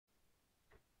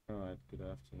Alright, good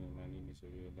afternoon. My name is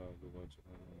Ariola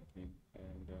Oluwajuwon,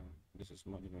 and this is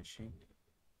Money Machine.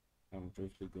 I'm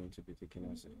briefly going to be taking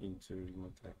us into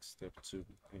remotasks step 2,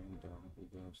 and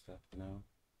we're going to start now.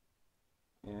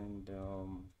 And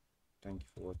thank you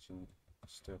for watching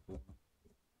step 1.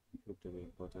 Hope there were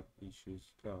important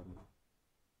issues,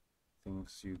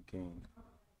 things you gain.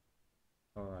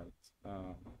 Alright,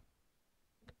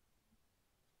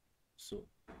 so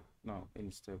now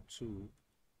in step 2,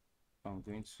 I'm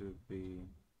going to be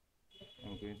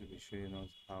showing us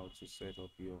how to set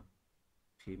up your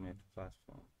payment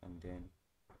platform and then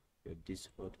your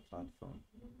Discord platform,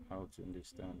 how to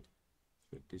understand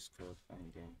your Discord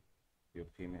and then your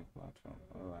payment platform.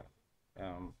 All right.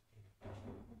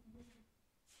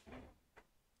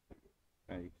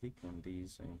 And you click on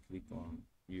these and you click on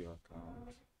your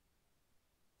account.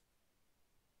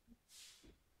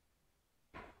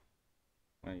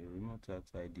 And your remote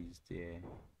tax ID is there.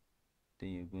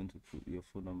 Then you're going to put your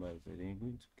phone number there. Then you're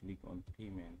going to click on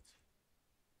payment.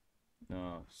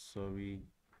 Now, sorry,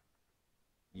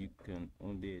 you can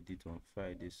only edit on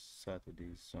Fridays,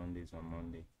 Saturdays, Sundays, and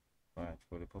Monday. Alright,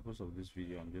 for the purpose of this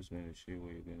video, I'm just going to show you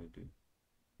what you're going to do.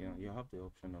 You have the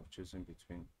option of choosing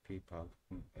between PayPal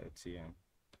and ATM.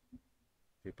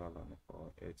 PayPal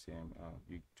or ATM.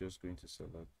 You're just going to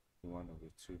select one of the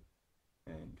two.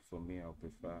 And for me, I'll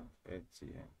prefer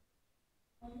ATM.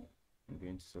 I'm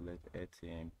going to select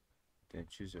ATM, then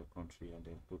choose your country and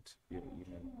then put your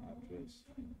email address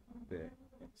there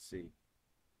and save.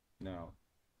 Now,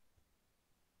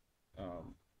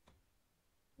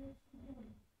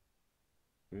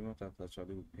 remotasks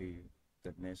actually will pay you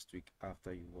the next week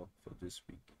after you work for this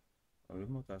week. On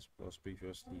remotasks plus,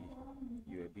 previously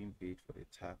you were being paid for the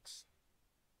tax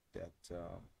that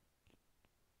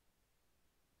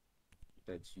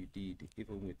you did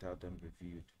even without them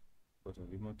reviewed. But on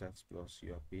remotasks plus,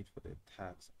 you are paid for the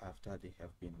tax after they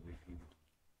have been reviewed.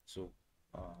 So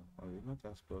on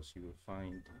remotasks plus, you will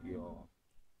find your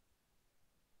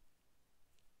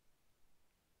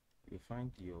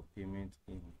payment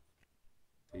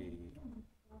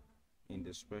in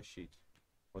the spreadsheet,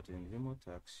 but in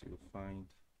remotasks you'll find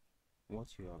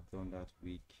what you have done that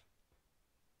week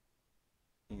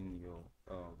in your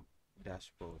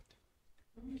dashboard.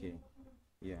 Okay,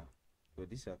 yeah, but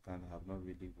this account have not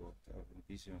really worked. I've been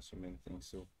busy on so many things,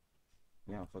 so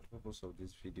yeah, for the purpose of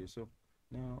this video, so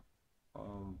now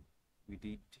we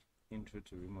did intro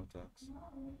to remotasks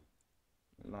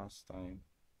last time.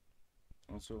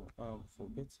 And so for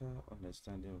better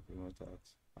understanding of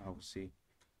remotasks, I would say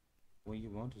when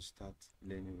you want to start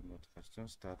learning remotasks, don't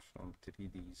start from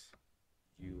 3Ds.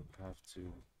 You have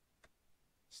to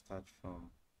start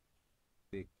from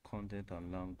the content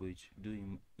and language,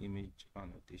 do image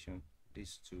annotation.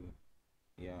 These two,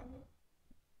 yeah,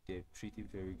 they're pretty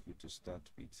very good to start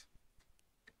with.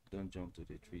 Don't jump to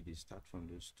the 3D, start from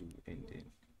those two and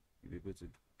then you'll be able to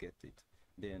get it.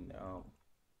 Then a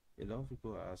lot of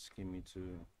people are asking me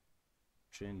to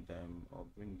train them or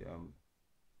bring them,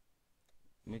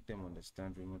 make them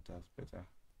understand remotasks better.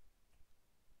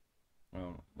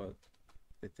 But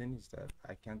the thing is that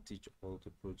I can't teach all the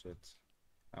projects.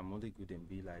 I'm only good in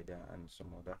BLiDAR and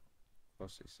some other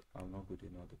courses. I'm not good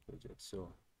in other projects,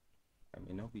 so I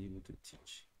may not be able to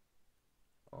teach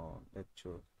or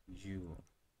lecture you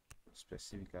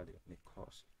specifically on the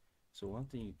course. So one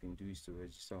thing you can do is to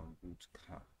register on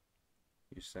Bootcamp.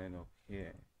 You sign up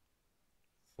here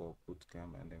for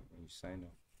Bootcamp, and then when you sign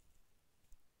up,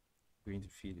 you're going to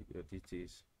fill your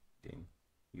details, then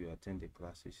you attend the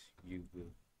classes, you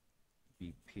will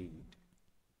be paid.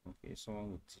 Okay,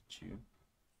 someone will teach you,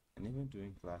 and even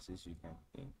during classes you can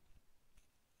pay.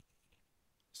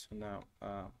 So now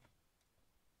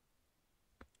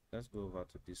let's go over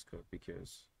to Discord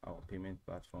because our payment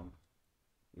platform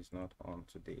is not on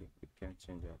today. We can't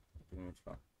change our payment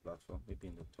platform. Maybe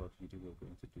in the third video we're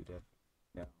going to do that.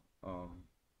 Now on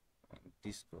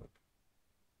Discord,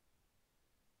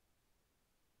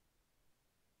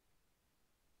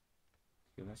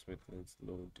 okay, let's wait till it's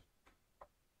load.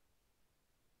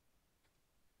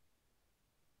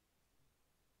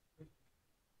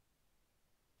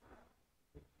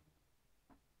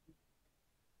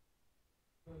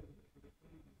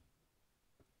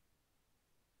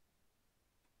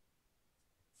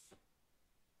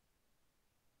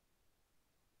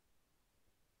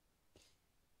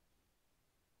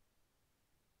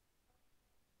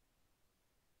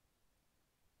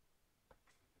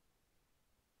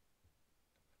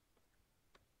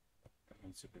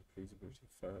 Needs to be pretty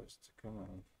fast. Come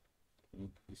on,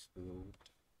 increase load.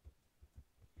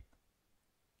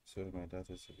 Sorry, my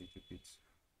data is a little bit.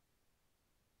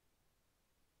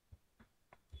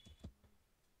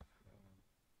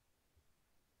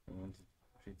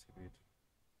 pretty bit.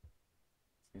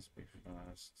 Let's be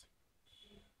fast.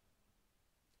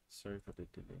 Sorry for the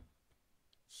delay.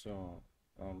 So,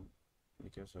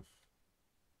 because of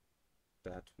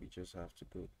that, we just have to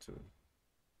go to.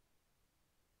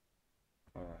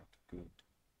 All right, good.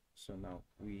 So now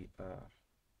we are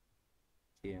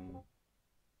in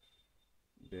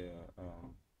the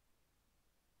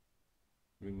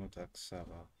remotasks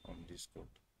server on Discord.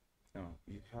 Now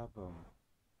you have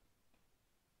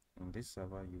on this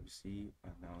server you see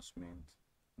announcement.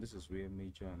 This is where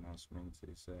major announcement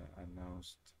is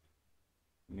announced.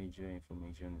 Major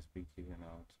information is being given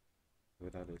out,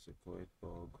 whether there's a poet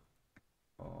bug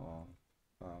or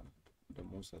the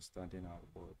most outstanding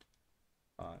award.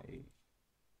 I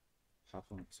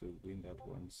happened to win that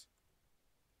once,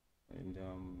 and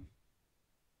oh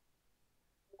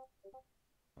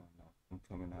no, I'm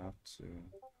coming. I have to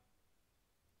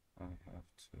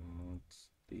mute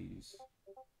these.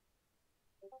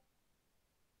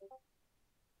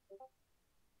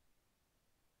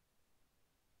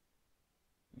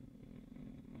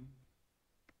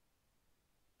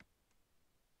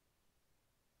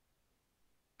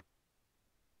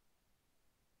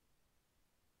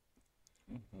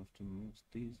 I have to move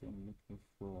these. I'm looking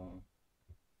for.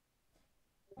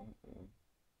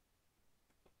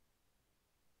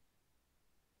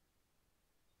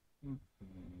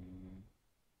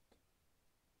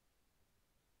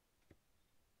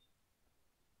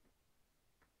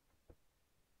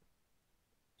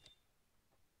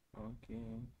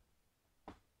 Okay.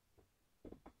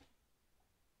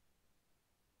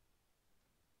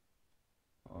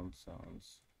 On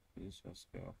sounds. Please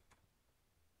just go.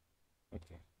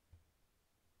 Okay.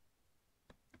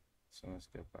 So let's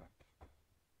get back.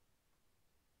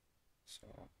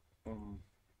 So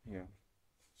yeah.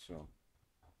 So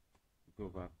go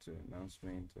back to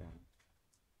announcement, and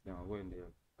now when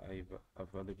there are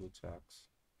available tags,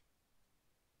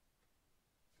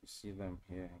 you see them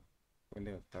here. When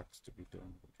there are tags to be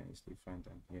done, you can easily find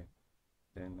them here.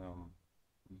 Then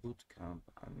bootcamp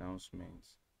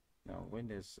announcements. Now when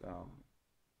there's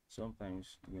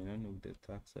sometimes you may not know the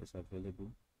tags that's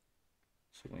available.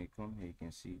 So when you come here, you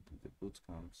can see the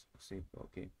bootcamps. Say,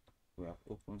 okay, we have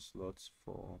open slots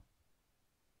for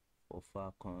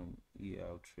Falcon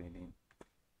EL training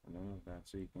and all of that.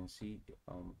 So you can see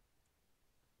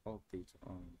update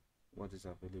on what is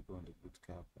available on the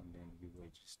bootcamp, and then you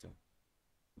register.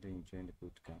 Then you join the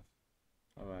bootcamp.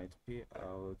 All right,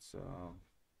 payouts.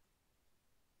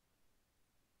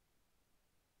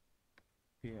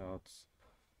 Payouts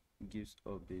gives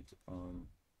update on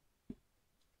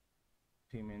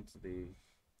payment day,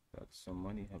 that some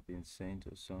money have been sent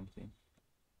or something.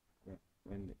 Yeah,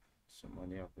 when some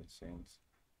money have been sent,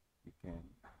 you can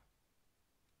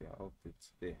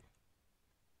updates there.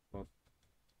 But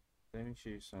let me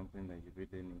show you something that you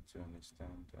really need to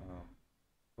understand.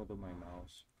 Follow my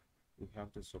mouse. We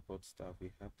have the support staff,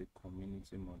 we have the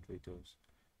community moderators.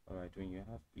 All right, when you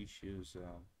have issues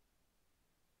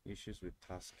with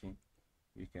tasking,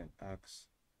 you can ask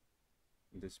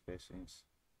these persons,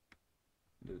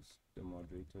 the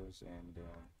moderators, and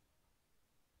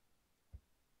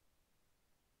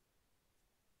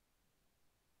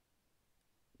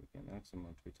you can ask the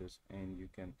moderators, and you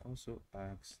can also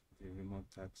ask the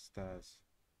remotasks stars.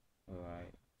 All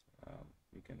right,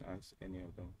 you can ask any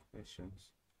of them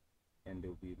questions, and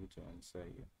they'll be able to answer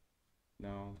you.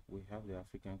 Now we have the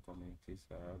African communities,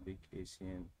 Arabic,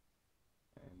 Asian,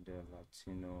 and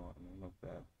Latino, and all of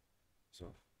that.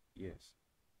 So yes,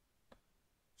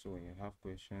 so when you have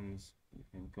questions, you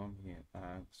can come here and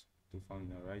ask to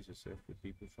familiarize yourself with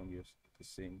people from the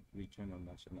same region or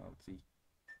nationality.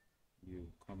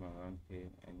 You come around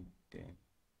here, and then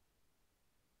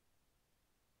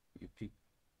you pick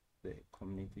the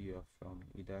community you're from,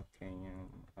 either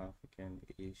Kenyan, African,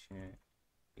 Asian,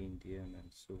 Indian, and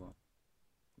so on.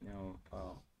 Now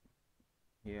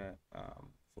here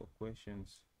for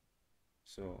questions,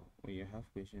 so when you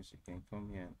have questions, you can come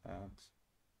here and ask.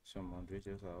 Some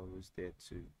moderators are always there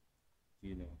to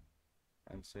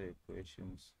answer your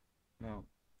questions. Now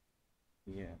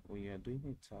yeah, when you are doing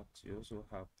a tax, you also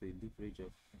have the leverage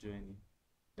of joining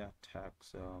that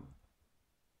tax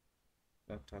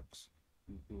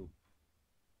group.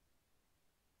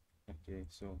 Okay,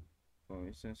 so for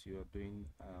instance, you are doing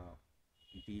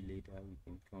B leader, you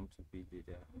can come to B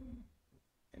leader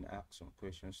and ask some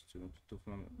questions to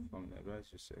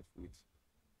familiarize yourself with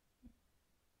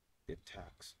the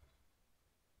tax.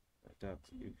 That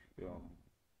if we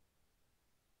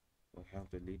have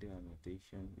the leader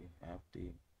annotation, we have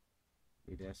the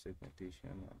leader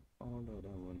segmentation, and all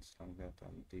other ones like that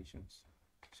annotations.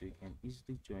 So you can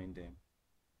easily join them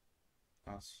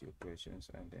ask your questions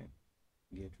and then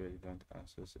get relevant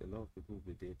answers. A lot of people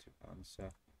will be there to answer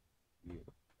your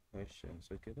questions.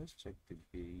 Okay, let's check the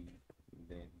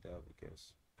blender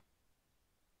because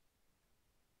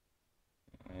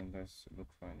and let's look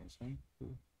for an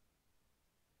example.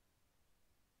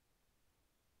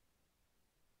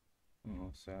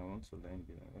 So I want to learn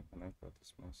Blender. Where can I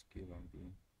practice my skill on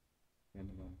being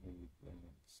anyone who will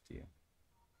Blender still?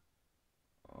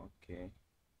 Okay.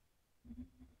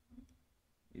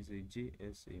 Is a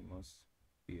GSA must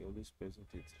be always present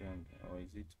at 300, or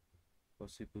is it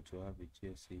possible to have a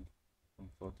GSA on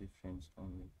 40 frames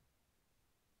only?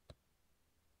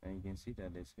 And you can see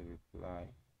that there's a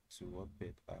reply to what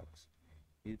Beth asks.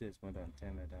 If there's more than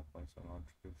 10 data points on one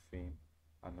frame,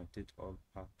 annotate all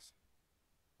parts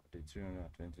of the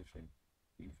 320 frame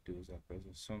if those are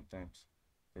present. Sometimes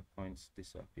the points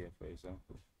disappear. For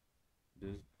example,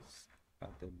 those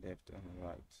at the left and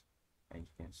right, and you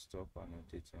can stop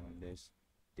annotating unless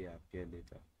they appear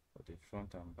later. But the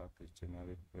front and back is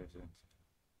generally present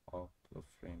all the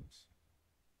frames.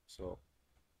 So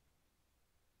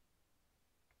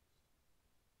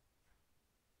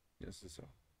this is a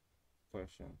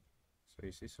question. So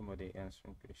you see somebody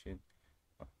answering question.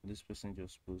 This person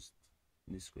just posed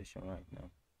this question right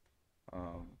now.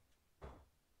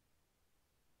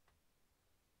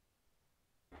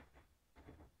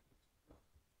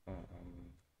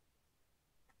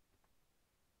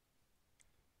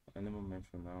 Any moment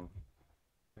from now,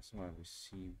 person might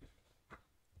receive.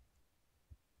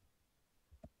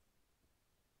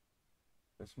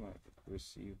 Person might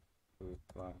receive a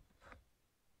reply.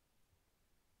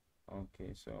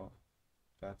 Okay, so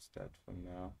that's that for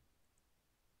now.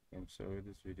 I'm sorry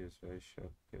this video is very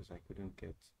short because I couldn't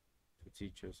get to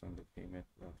teach us on the payment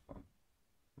platform,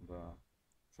 but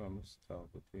promised I'll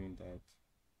be doing that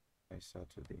by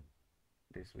Saturday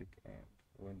this weekend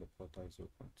when the portal is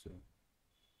open to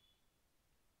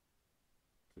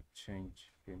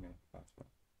change payment platform.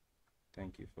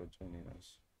 Thank you for joining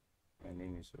us. My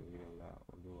name is Oriola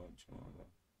Oluwajumola.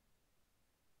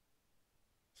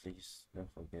 Please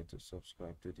don't forget to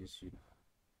subscribe to this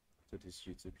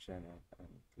YouTube channel and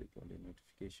click on the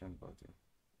notification button.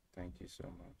 Thank you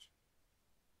so much.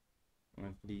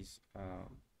 And please,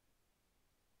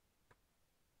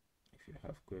 if you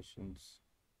have questions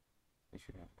and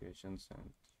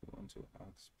you want to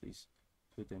ask, please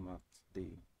put them at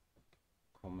the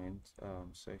comment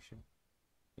section.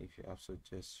 If you have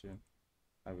suggestion,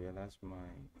 I realized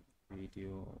my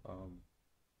video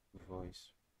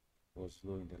voice was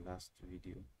low in the last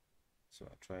video, so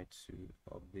I tried to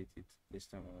update it this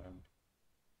time around.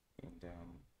 And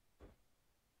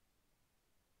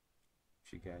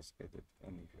if you guys get it,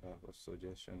 and if you have a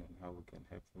suggestion on how we can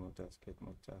help promoters get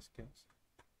more taskers,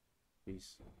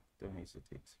 please don't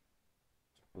hesitate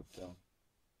to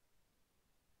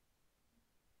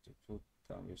put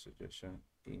down your suggestion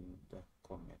in the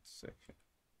comment section.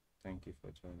 Thank you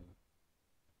for joining.